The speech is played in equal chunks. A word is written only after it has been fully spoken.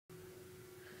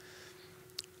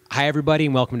Hi, everybody,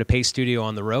 and welcome to Paste Studio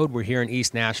on the Road. We're here in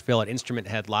East Nashville at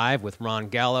Instrumenthead Live with Ron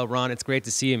Gallo. Ron, it's great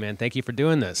to see you, man. Thank you for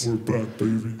doing this. We're back,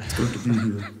 baby. It's great to be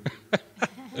here.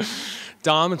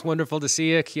 Dom, it's wonderful to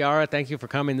see you. Kiara, thank you for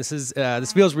coming. This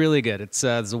feels really good. It's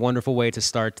a wonderful way to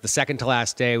start the second to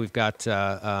last day. We've got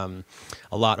a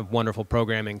lot of wonderful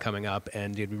programming coming up,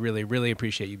 and we really, really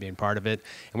appreciate you being part of it.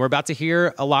 And we're about to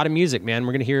hear a lot of music, man.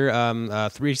 We're going to hear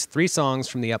three songs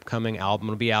from the upcoming album.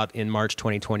 It'll be out in March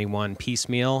 2021,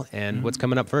 Piecemeal. And what's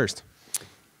coming up first?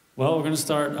 Well, we're going to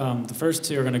start, the first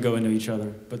two are going to go into each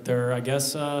other, but they're, I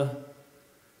guess,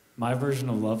 my version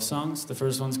of love songs. The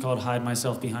first one's called Hide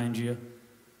Myself Behind You,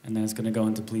 and then it's going to go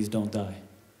into Please Don't Die.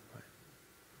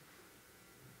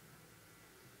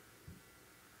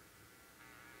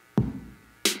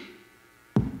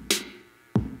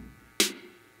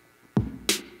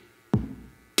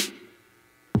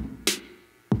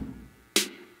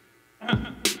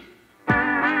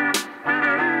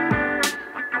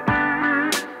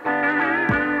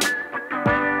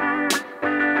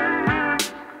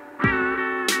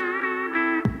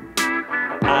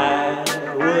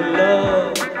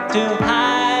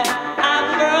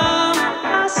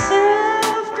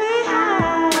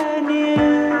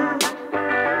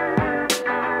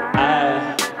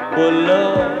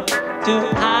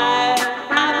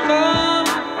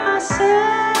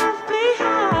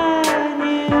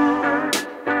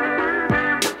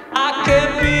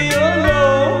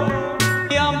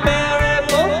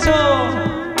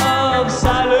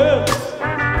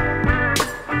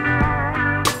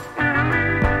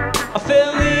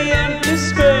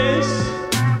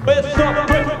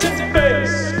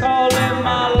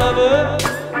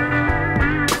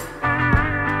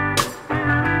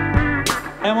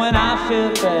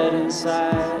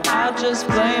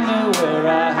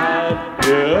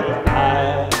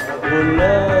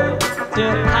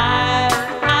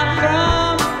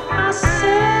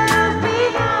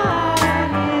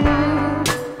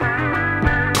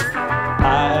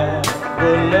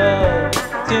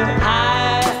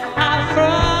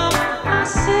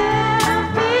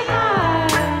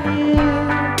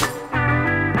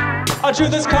 I drew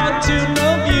this cartoon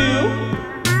of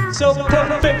you, so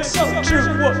perfect, so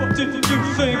true. What did you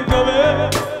think of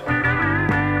it?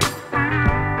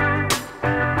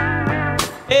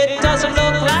 It doesn't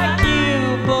look like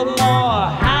you, but more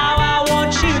how I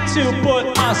want you to,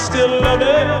 but I still love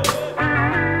it.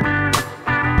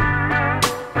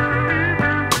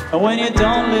 And when you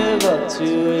don't live up to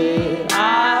it,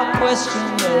 I'll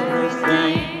question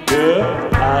everything. Yeah,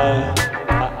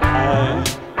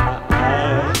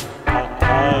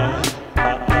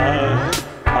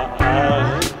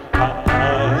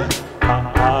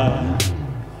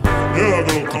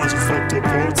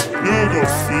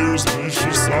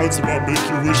 about make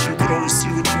you wish you could always see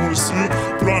what you want to see.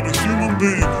 But I'm a human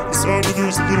being. Inside of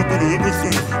there's a little bit of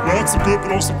everything. Lots of good,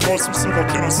 but also parts of stuff I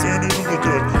cannot stand even look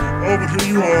at. Oh, but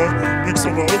here you are. Make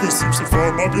some of my other seems so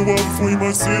far. Might be a while before you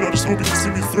might see it. I just hope you can see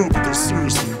me through. Because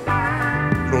seriously,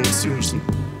 seriously.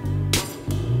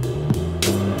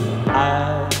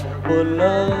 I would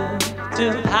love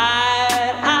to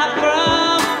hide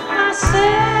from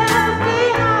myself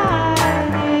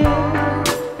behind you.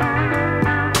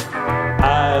 I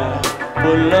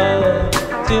would love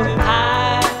to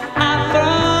hide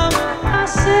from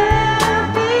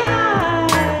myself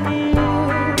behind you.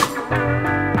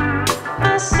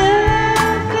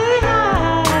 Myself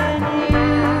behind you.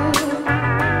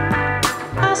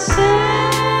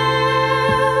 Myself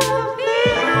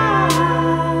behind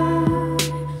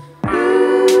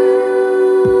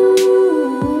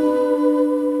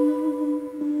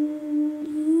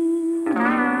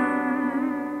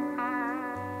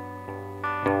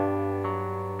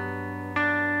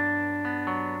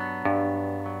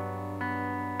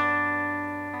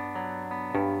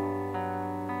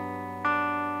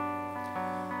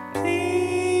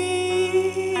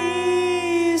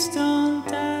Please don't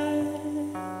die.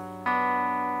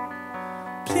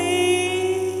 Please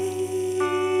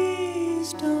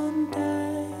don't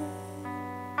die.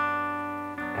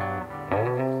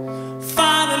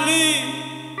 Finally,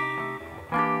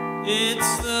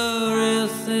 it's the real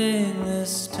thing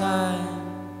this time.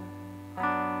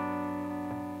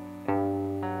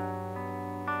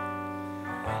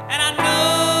 And I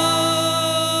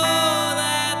know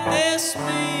that this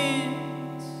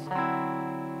means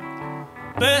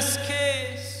best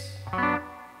case,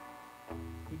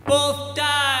 we both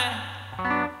die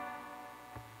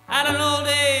at an old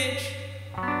age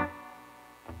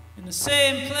in the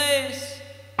same place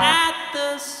at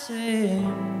the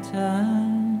same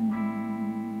time.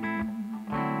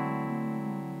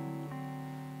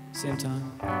 Same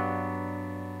time.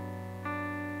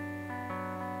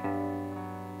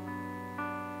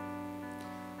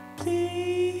 Please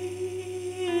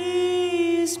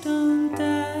don't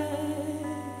die.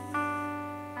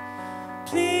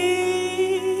 Please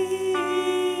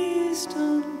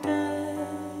don't die.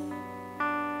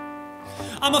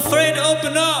 I'm afraid to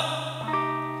open up,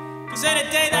 'cause any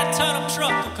day that turnip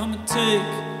truck will come and take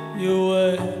you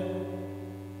away.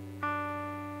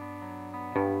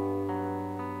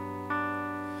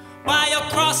 While you're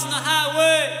crossing the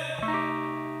highway,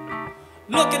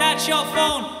 looking at your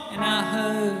phone, and I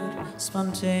heard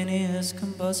spontaneous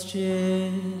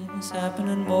combustion is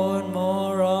happening more and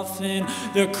more often.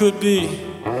 There could be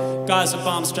guys with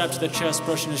bombs strapped to their chest,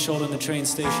 brushing his shoulder in the train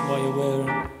station while you're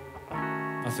wearing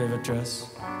my favorite dress.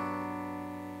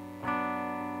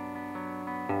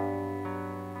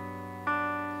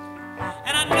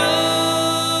 And I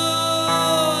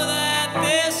know that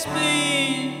this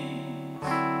means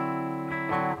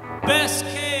best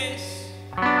case,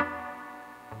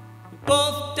 we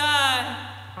both die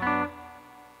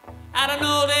at an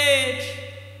old age,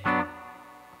 in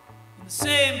the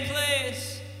same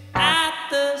place, at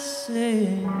the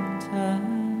same time.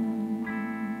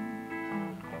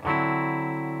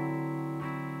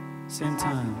 Same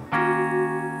time.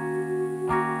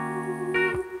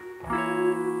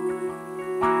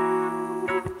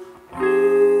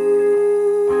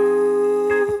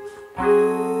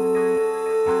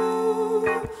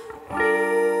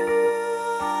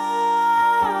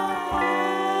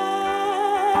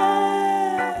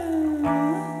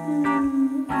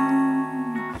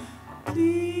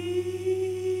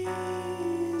 Please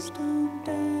don't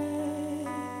die.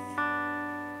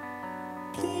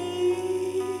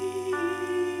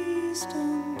 Please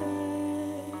don't die.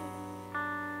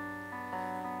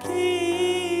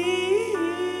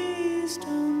 Please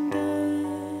don't die.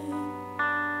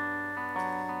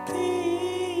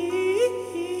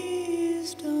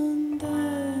 Please don't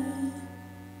die.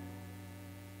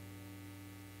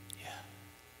 Yeah.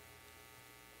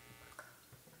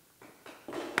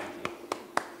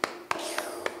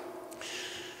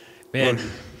 Man,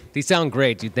 these sound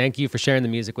great, dude. Thank you for sharing the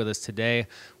music with us today.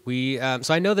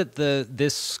 So I know that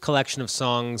this collection of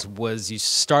songs was, you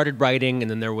started writing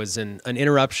and then there was an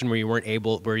interruption where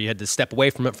you had to step away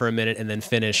from it for a minute and then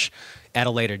finish at a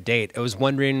later date. I was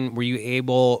wondering, were you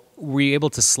able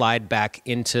to slide back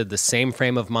into the same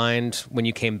frame of mind when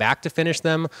you came back to finish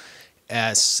them?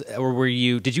 Or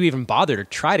did you even bother to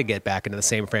try to get back into the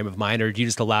same frame of mind, or did you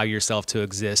just allow yourself to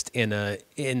exist in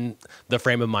the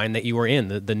frame of mind that you were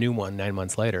in, the new one 9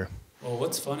 months later? Well,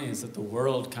 what's funny is that the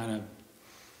world kind of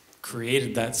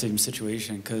created that same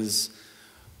situation, because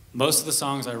most of the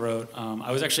songs I wrote,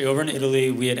 I was actually over in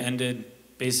Italy. We had ended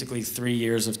basically 3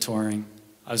 years of touring.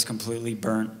 I was completely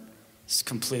burnt,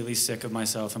 completely sick of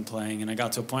myself and playing, and I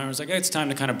got to a point where I was like, hey, it's time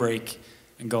to kind of break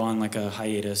and go on like a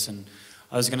hiatus. And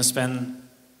I was going to spend,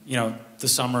 the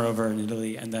summer over in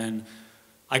Italy, and then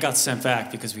I got sent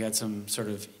back because we had some sort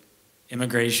of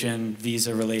immigration,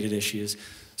 visa-related issues.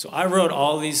 So I wrote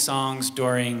all these songs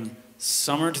during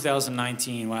summer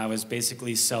 2019 when I was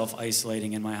basically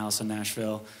self-isolating in my house in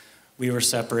Nashville. We were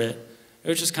separate. It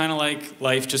was just kind of like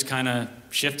life just kind of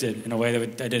shifted in a way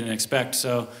that I didn't expect.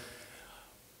 So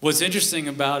what's interesting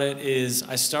about it is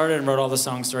I started and wrote all the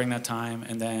songs during that time,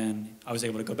 and then I was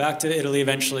able to go back to Italy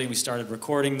eventually. We started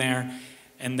recording there,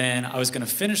 and then I was going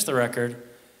to finish the record,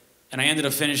 and I ended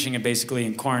up finishing it basically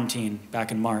in quarantine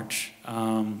back in March.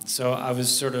 So I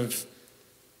was sort of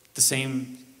the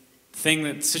same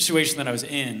situation that I was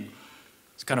in,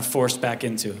 was kind of forced back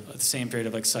into the same period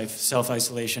of like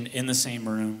self-isolation in the same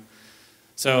room.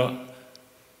 So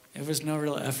it was no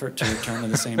real effort to return to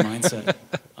the same mindset.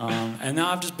 And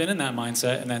now I've just been in that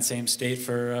mindset, in that same state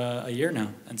for a year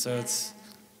now. And so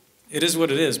it is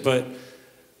what it is, but it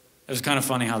was kind of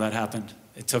funny how that happened.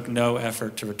 It took no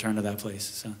effort to return to that place.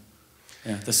 So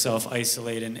yeah, the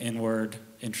self-isolated, inward,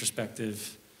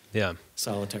 introspective,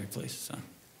 solitary place. So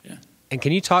yeah. And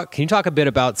can you talk a bit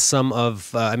about some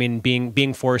of,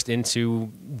 being forced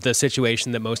into the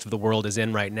situation that most of the world is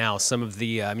in right now? Some of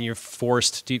the,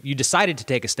 you decided to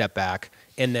take a step back,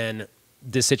 and then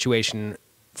this situation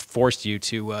forced you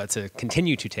to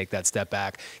continue to take that step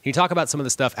back. Can you talk about some of the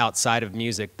stuff outside of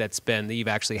music that you've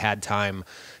actually had time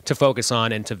to focus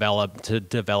on and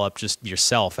develop just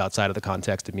yourself outside of the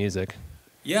context of music?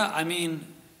 Yeah, I mean,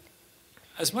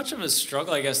 as much of a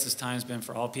struggle, I guess, this time's been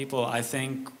for all people, I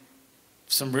think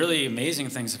some really amazing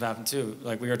things have happened too.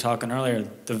 Like we were talking earlier,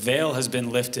 the veil has been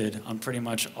lifted on pretty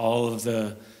much all of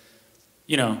the,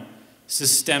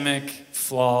 systemic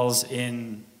flaws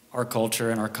in our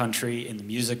culture and our country, in the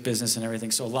music business and everything.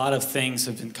 So a lot of things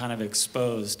have been kind of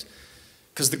exposed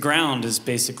because the ground has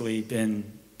basically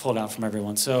been pulled out from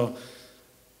everyone. So,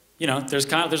 you know, there's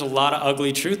a lot of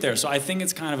ugly truth there. So I think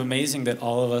it's kind of amazing that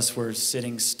all of us were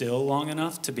sitting still long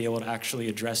enough to be able to actually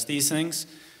address these things.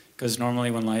 Because normally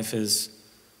when life is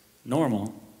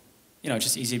normal, you know, it's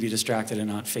just easy to be distracted and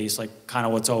not face like kind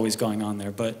of what's always going on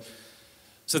there. But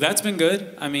so that's been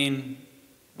good. I mean,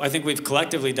 I think we've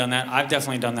collectively done that. I've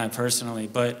definitely done that personally,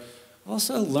 but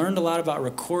also learned a lot about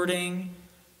recording.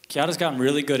 Chiara's gotten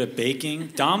really good at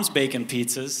baking. Dom's baking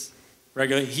pizzas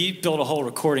regularly. He built a whole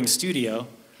recording studio.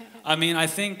 I mean, I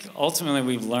think ultimately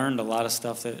we've learned a lot of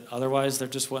stuff that otherwise there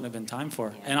just wouldn't have been time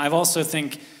for. And I've also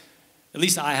think, at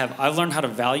least I've learned how to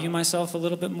value myself a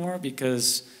little bit more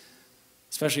because,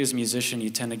 especially as a musician, you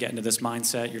tend to get into this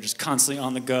mindset. You're just constantly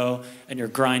on the go, and you're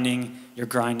grinding,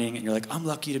 and you're like, I'm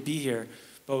lucky to be here.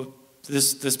 But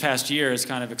this past year has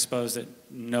kind of exposed that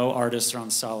no artists are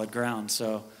on solid ground.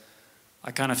 So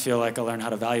I kind of feel like I learned how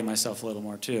to value myself a little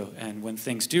more too. And when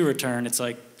things do return, it's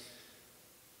like,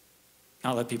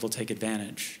 not let people take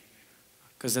advantage.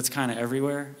 Because that's kind of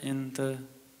everywhere in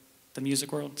the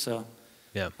music world. So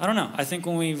yeah. I don't know. I think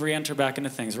when we re-enter back into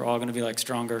things, we're all going to be like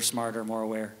stronger, smarter, more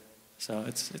aware. So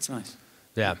it's nice.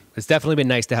 Yeah, it's definitely been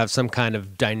nice to have some kind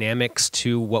of dynamics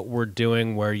to what we're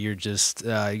doing where you're just,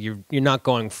 you're not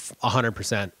going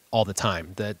 100% all the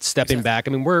time. That stepping back,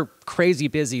 I mean, we're crazy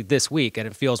busy this week and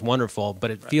it feels wonderful,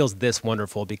 but it feels this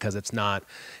wonderful because it's not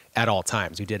at all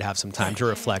times. We did have some time to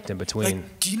reflect in between.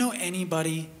 Like, do you know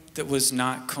anybody that was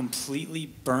not completely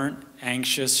burnt,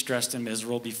 anxious, stressed, and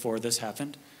miserable before this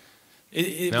happened?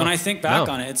 No. When I think back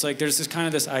on it, it's like there's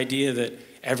this idea that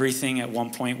everything at one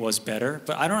point was better,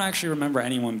 but I don't actually remember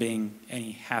anyone being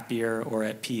any happier or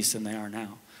at peace than they are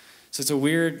now. So it's a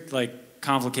weird, like,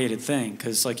 complicated thing,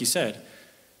 because like you said,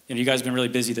 you know, you guys have been really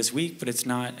busy this week, but it's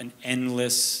not an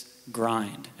endless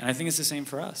grind. And I think it's the same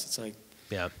for us. It's like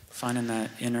finding that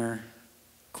inner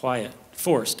quiet,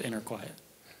 forced inner quiet.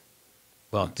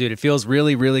 Well, dude, it feels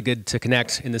really, really good to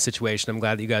connect in this situation. I'm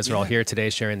glad that you guys are all here today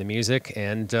sharing the music,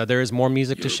 and there is more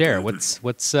music to share.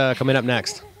 What's coming up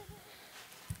next?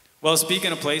 Well,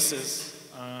 speaking of places,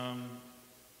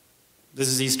 this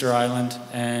is Easter Island,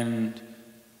 and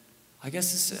I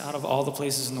guess it's, out of all the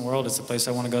places in the world, it's the place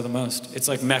I want to go the most. It's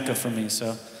like Mecca for me,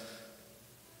 so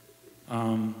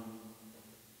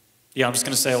yeah, I'm just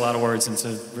going to say a lot of words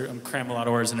I'm cramming a lot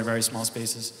of words into very small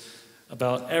spaces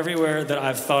about everywhere that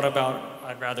I've thought about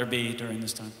I'd rather be during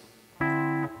this time.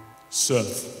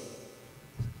 Seth.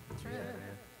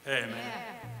 Hey, man.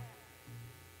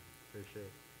 Appreciate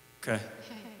it. Okay.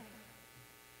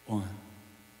 1,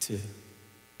 2,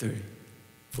 3,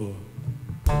 4.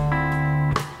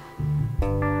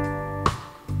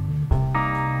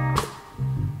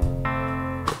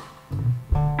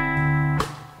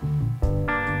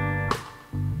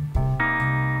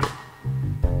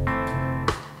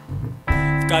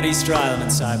 Got Easter Island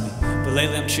inside me, but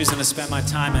lately I'm choosing to spend my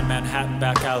time in Manhattan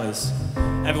back alleys.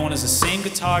 Everyone has the same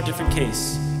guitar, different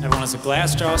case. Everyone has a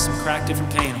glass jar, some crack,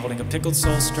 different pain, holding a pickled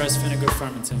soul, stress, vinegar,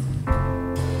 fermenting.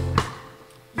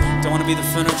 Don't want to be the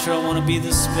furniture, I want to be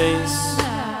the space.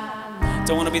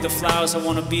 Don't want to be the flowers, I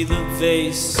want to be the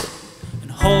vase. And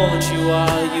hold you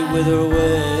while you wither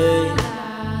away.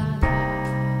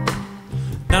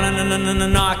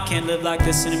 No, I can't live like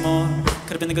this anymore.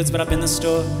 Could have been the goods, but I've been the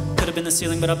store. Could have been the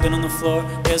ceiling, but I've been on the floor.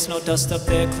 There's no dust up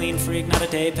there, clean freak, not a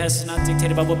day passes, not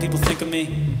dictated by what people think of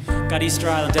me. Got Easter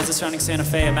Island, desert surrounding Santa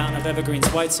Fe, a mountain of evergreens,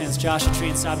 white sands, Joshua Tree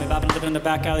inside me. I've been living in the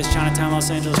back alleys, Chinatown,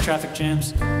 Los Angeles, traffic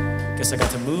jams. Guess I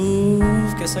got to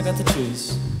move, guess I got to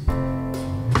choose.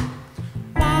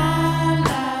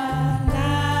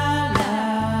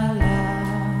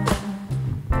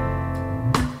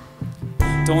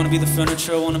 Don't want to be the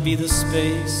furniture, I want to be the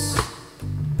space.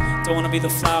 Don't want to be the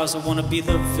flowers, I want to be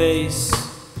the vase.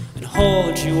 And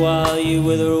hold you while you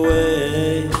wither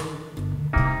away.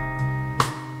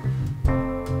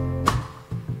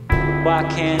 Why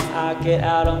can't I get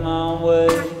out of my own way?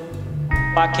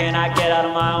 Why can't I get out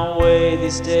of my own way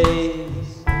these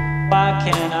days? Why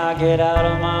can't I get out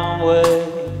of my own way?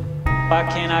 Why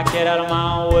can't I get out of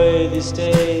my own way these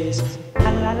days? La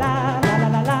la la la la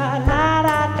la la la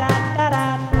da da da.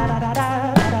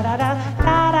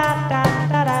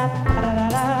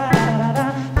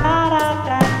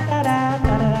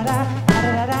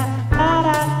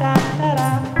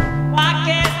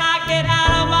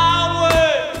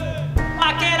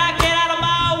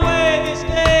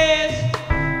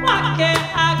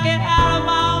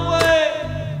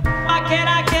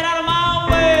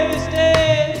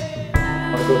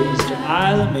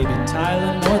 Island, maybe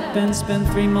Thailand, North Bend, spend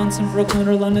 3 months in Brooklyn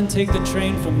or London, take the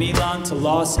train from Milan to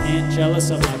Los Angeles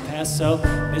of my past. guess so.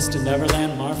 Mr.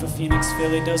 Neverland, Marfa, Phoenix,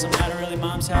 Philly, doesn't matter really.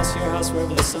 Mom's house, your house,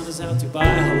 wherever the sun is out. Dubai,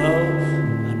 hello.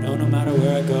 I know no matter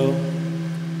where I go,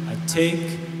 I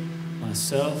take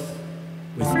myself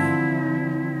with me.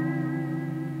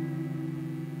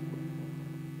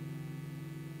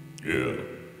 Yeah.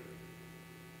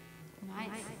 Nice.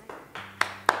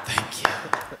 Thank you.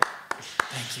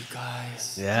 Thank you,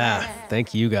 guys. Yeah,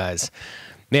 thank you guys.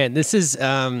 Man, this is,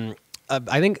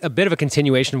 I think, a bit of a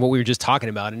continuation of what we were just talking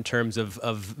about in terms of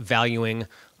valuing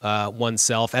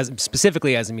oneself, as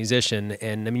specifically as a musician.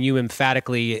 And I mean, you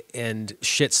emphatically and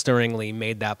shit-stirringly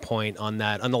made that point on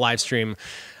the live stream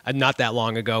not that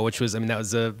long ago, which was, I mean, that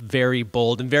was a very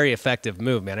bold and very effective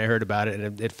move, man. I heard about it,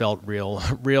 and it felt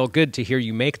real good to hear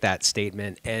you make that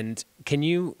statement. And do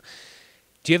you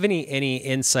have any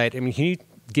insight? I mean, can you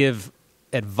give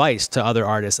advice to other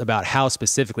artists about how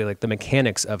specifically, like the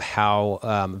mechanics of how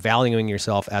valuing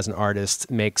yourself as an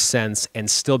artist makes sense and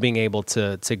still being able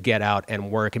to get out and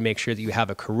work and make sure that you have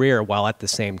a career while at the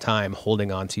same time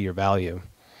holding on to your value?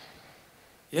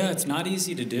 Yeah, it's not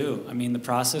easy to do. I mean, the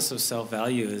process of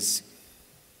self-value is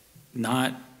it's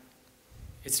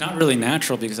not really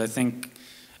natural, because I think,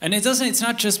 and it's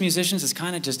not just musicians, it's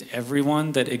kind of just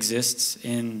everyone that exists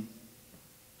in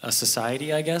a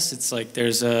society, I guess. It's like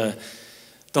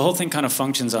the whole thing kind of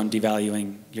functions on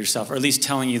devaluing yourself, or at least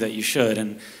telling you that you should.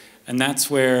 And that's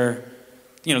where,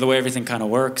 you know, the way everything kind of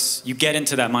works, you get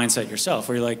into that mindset yourself,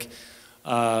 where you're like,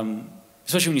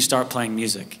 especially when you start playing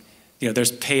music, you know,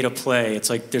 there's pay to play. It's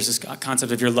like there's this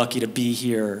concept of you're lucky to be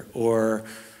here, or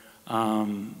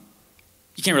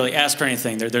you can't really ask for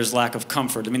anything. There's lack of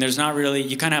comfort. I mean, there's not really,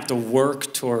 you kind of have to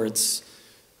work towards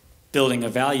building a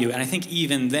value. And I think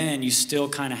even then, you still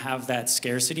kind of have that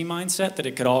scarcity mindset that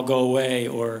it could all go away,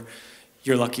 or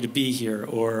you're lucky to be here,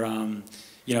 or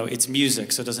you know, it's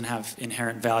music, so it doesn't have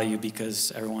inherent value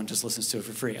because everyone just listens to it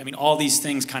for free. I mean, all these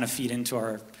things kind of feed into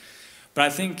but I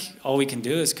think all we can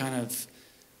do is kind of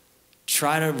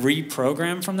try to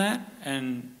reprogram from that,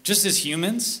 and just as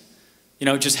humans, you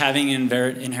know, just having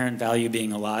inherent value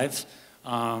being alive,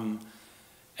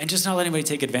 and just not let anybody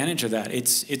take advantage of that.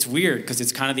 It's weird, because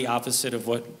it's kind of the opposite of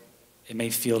what it may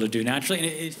feel to do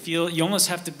naturally, and you almost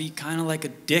have to be kind of like a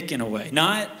dick in a way.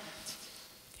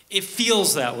 It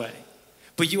feels that way,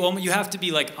 but you have to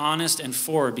be like honest and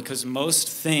forward, because most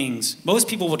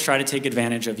people will try to take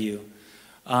advantage of you,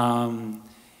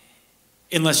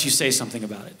 unless you say something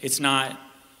about it. It's not,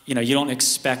 you know, you don't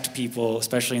expect people,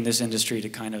 especially in this industry, to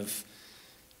kind of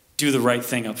do the right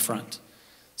thing up front.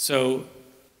 So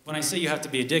when I say you have to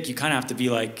be a dick, you kind of have to be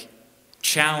like,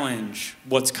 challenge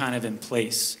what's kind of in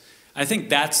place. I think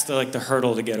that's the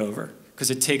hurdle to get over, because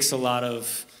it takes a lot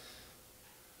of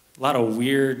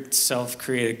weird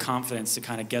self-created confidence to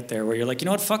kind of get there, where you're like, you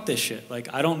know what, fuck this shit.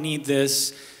 Like, I don't need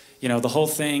this. You know, the whole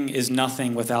thing is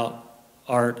nothing without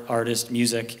artist,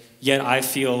 music, yet I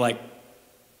feel like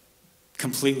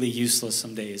completely useless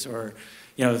some days. Or,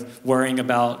 you know, worrying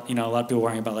about, you know, a lot of people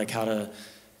worrying about like how to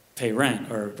pay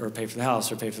rent, or pay for the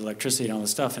house, or pay for the electricity and all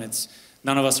this stuff, and it's,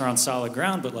 none of us are on solid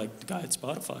ground, but like the guy at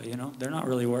Spotify, you know, they're not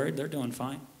really worried, they're doing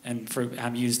fine. And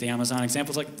I've used the Amazon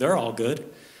examples, like they're all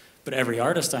good, but every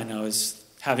artist I know is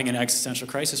having an existential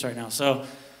crisis right now. So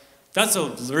that's a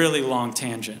really long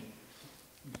tangent.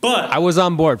 But I was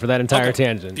on board for that entire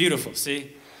tangent. Beautiful,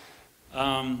 see?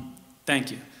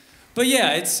 Thank you. But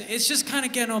yeah, it's just kind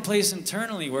of getting to a place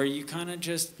internally where you kind of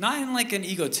just, not in like an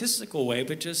egotistical way,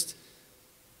 but just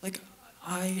like,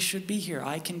 I should be here,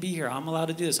 I can be here, I'm allowed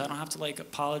to do this, I don't have to like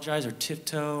apologize or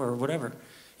tiptoe or whatever.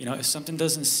 You know, if something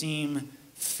doesn't seem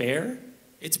fair,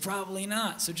 it's probably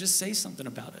not, so just say something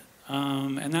about it.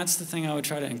 And that's the thing I would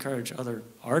try to encourage other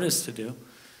artists to do.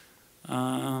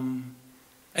 And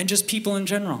just people in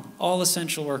general, all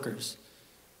essential workers.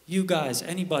 You guys,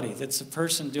 anybody that's a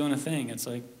person doing a thing, it's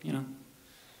like, you know,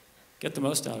 get the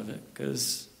most out of it,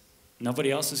 because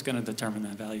nobody else is going to determine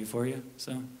that value for you,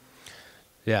 so.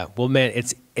 Yeah, well, man,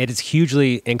 it is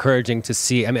hugely encouraging to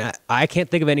see. I mean, I can't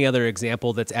think of any other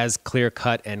example that's as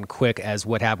clear-cut and quick as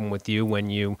what happened with you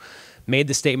when you made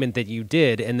the statement that you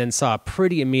did, and then saw a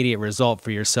pretty immediate result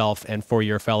for yourself and for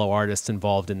your fellow artists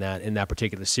involved in that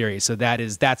particular series. So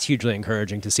that's hugely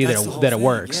encouraging to see that it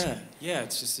works. Yeah.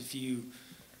 It's just if you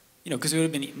know, because it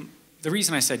would have been, the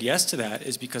reason I said yes to that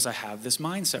is because I have this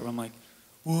mindset where I'm like,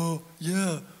 well,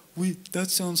 yeah, that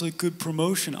sounds like good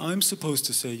promotion. I'm supposed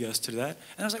to say yes to that.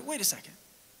 And I was like, wait a second,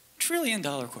 $1 trillion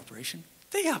corporation.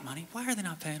 They got money. Why are they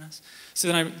not paying us? So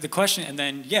then the question, and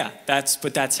then, yeah,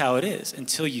 that's how it is.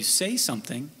 Until you say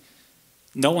something,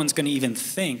 no one's going to even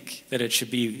think that it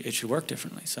should work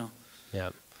differently. So,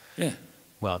 yeah.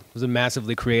 Well, it was a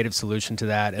massively creative solution to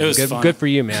that. It was fun. Good for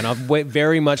you, man. I'll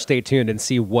very much stay tuned and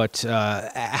see what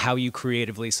how you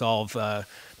creatively solve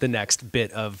the next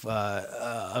bit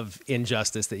of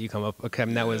injustice that you come up. Okay, I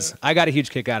mean, I got a huge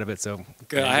kick out of it. So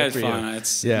good. I had for fun. you.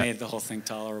 It's made the whole thing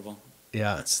tolerable.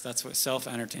 Yeah, that's what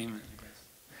self-entertainment.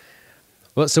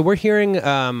 Well, so we're hearing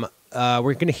we're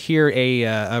going to hear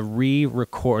a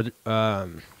re-record.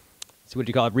 So what do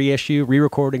you call it? Reissue,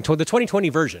 re-recording, the 2020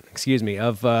 version, excuse me,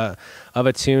 of a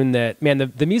tune that, man,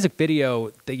 the music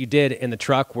video that you did in the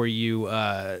truck where you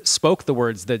spoke the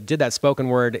words, that did that spoken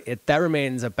word, that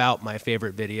remains about my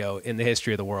favorite video in the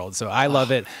history of the world. So I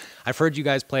love it. I've heard you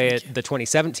guys play it, the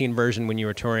 2017 version when you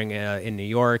were touring in New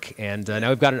York, and now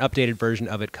we've got an updated version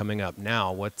of it coming up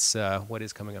now. What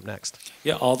is coming up next?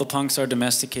 Yeah, All the Punks Are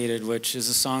Domesticated, which is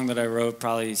a song that I wrote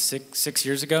probably 5, 6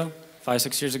 years ago,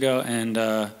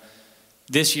 and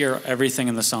this year, everything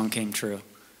in the song came true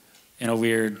in a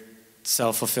weird,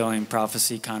 self-fulfilling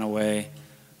prophecy kind of way.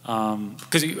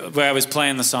 Because I was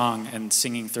playing the song and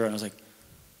singing through it, and I was like,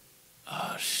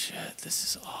 oh, shit, this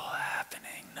is all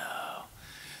happening, no.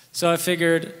 So I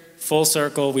figured, full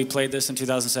circle, we played this in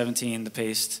 2017, the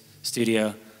Paste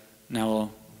studio. Now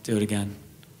we'll do it again,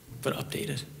 but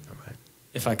updated,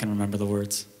 if I can remember the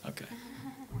words. Okay.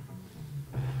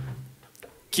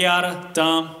 Kiara,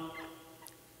 Dom.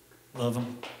 Love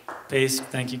them. Paste,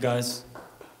 thank you guys.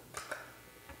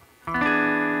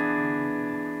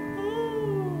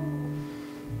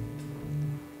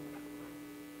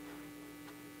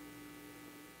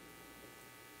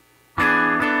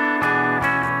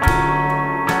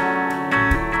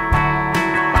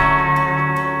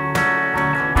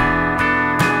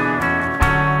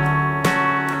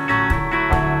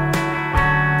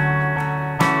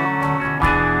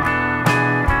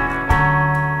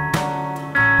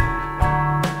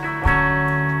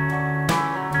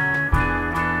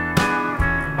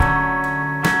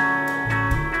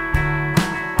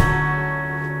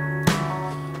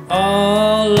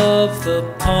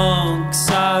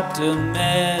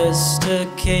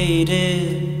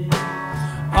 Domesticated.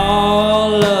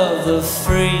 All of the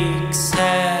freaks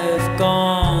have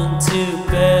gone to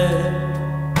bed.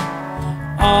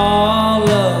 All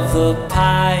of the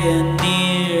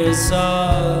pioneers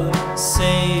are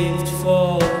saved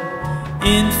for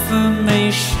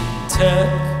information tech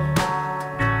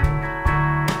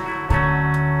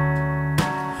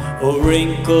or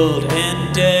wrinkled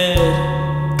and dead.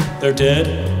 They're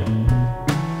dead.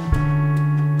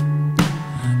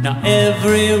 Now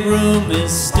every room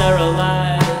is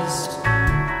sterilized.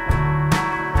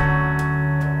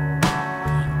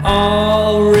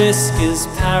 All risk is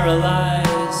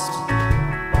paralyzed.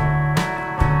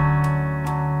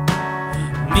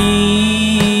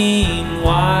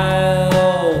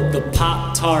 Meanwhile, the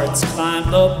Pop-Tarts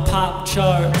climb the pop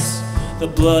charts. The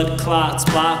blood clots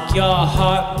block your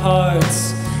heart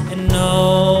parts, and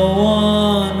no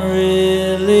one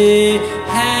really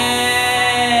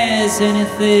has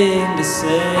anything to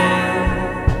say.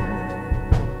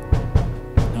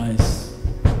 Nice.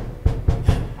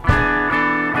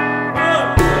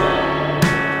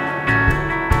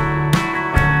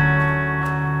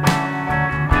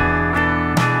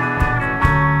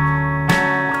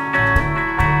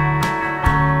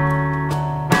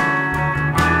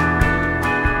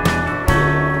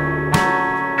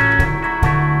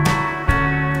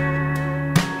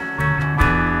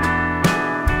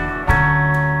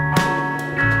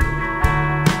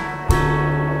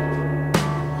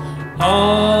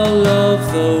 All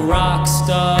of the rock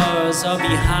stars are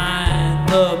behind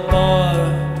the bar,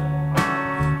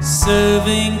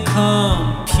 serving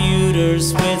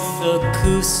computers with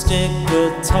acoustic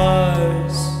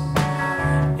guitars.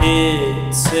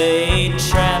 It's a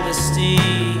travesty,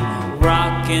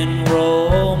 rock and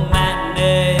roll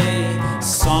matinee,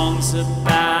 songs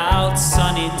about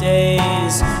sunny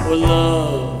days or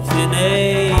love in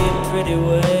a pretty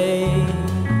way.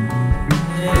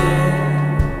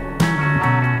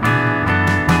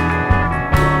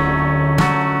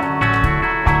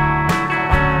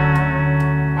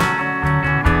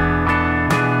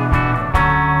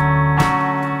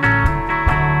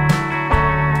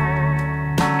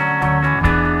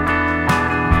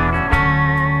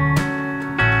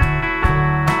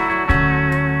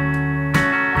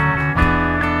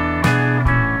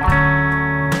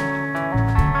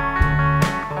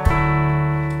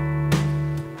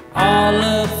 All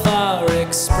of our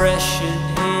expression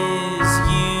is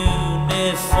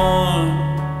uniform.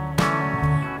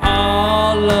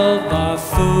 All of our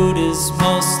food is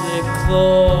mostly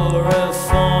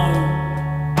chloroform.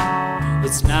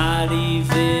 It's not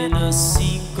even a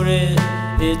secret,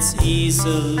 it's it's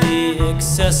easily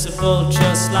accessible,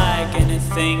 just like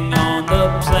anything on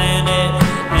the planet,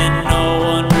 and no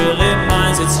one really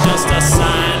minds. It's just a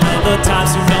sign of the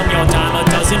times. You know your dime a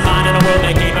dozen mine in a world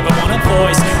that gave everyone a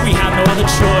voice. We have no other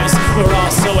choice, we're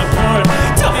all so important.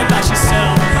 Tell me about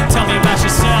yourself, tell me about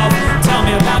yourself, tell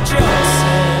me about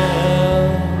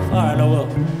yourself. Alright, I will.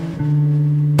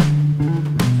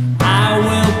 I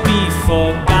will be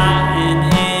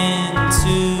forgotten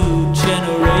into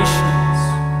generations.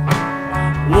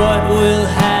 What will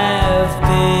have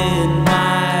been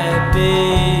my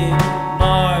big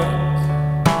mark?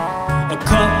 A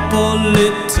couple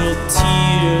little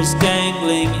tears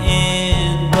dangling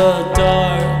in the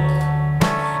dark.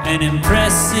 An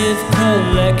impressive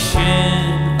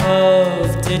collection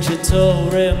of digital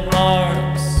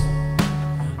remarks.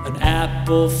 An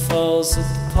apple falls at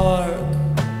the park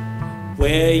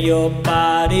where your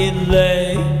body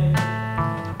lay,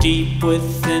 deep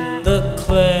within the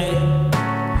clay.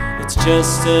 It's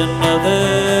just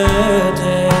another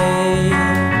day.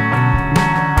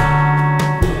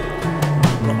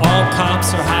 Where all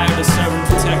cops are hired to serve and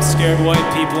protect scared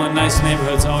white people in nice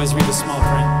neighborhoods. Always read the small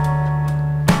print.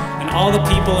 And all the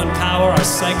people in power are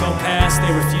psychopaths.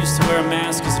 They refuse to wear a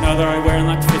mask because they're already wearing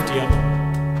like 50 of them.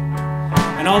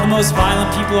 And all the most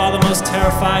violent people are the most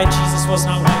terrified. Jesus was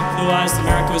not white, blue eyes.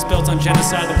 America was built on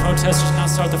genocide. The protesters now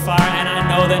start the fire. And I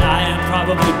know that I am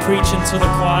probably preaching to the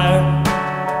choir.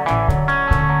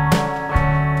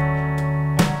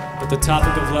 But the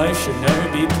topic of life should never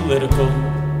be political.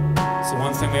 It's the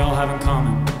one thing we all have in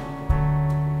common.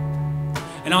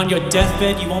 And on your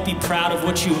deathbed, you won't be proud of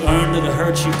what you earned or the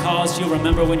hurt you caused. You'll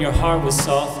remember when your heart was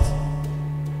soft.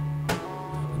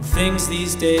 Things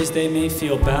these days, they may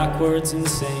feel backwards,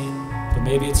 insane, but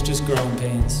maybe it's just growing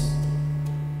pains.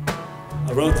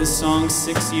 I wrote this song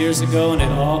 6 years ago and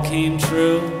it all came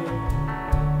true.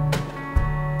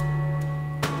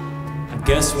 I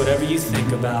guess whatever you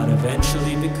think about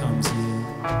eventually becomes you.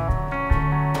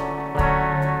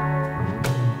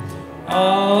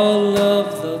 All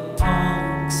of the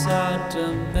punks are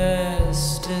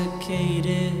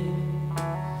domesticated.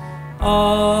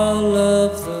 All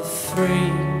of the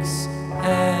freaks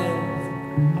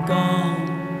have gone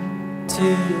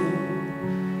to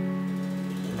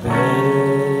bed.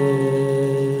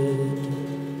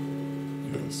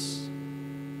 Yes.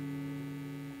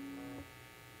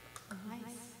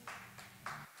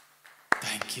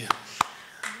 Thank you.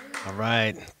 All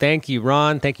right. Thank you,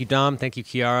 Ron. Thank you, Dom. Thank you,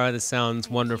 Kiara. This sounds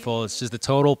wonderful. It's just a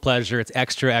total pleasure. It's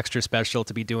extra, extra special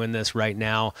to be doing this right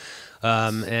now.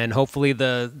 And hopefully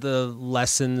the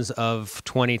lessons of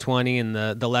 2020 and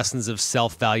the lessons of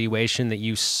self-valuation that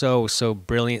you so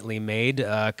brilliantly made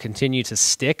continue to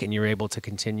stick, and you're able to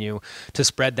continue to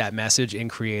spread that message in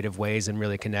creative ways and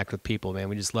really connect with people, man.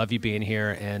 We just love you being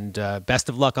here, and best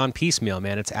of luck on Piecemeal,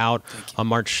 man. It's out on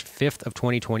March 5th of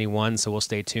 2021, so we'll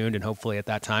stay tuned, and hopefully at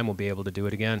that time we'll be able to do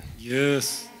it again.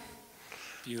 Yes.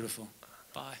 Beautiful.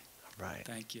 Bye. All right.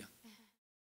 Thank you.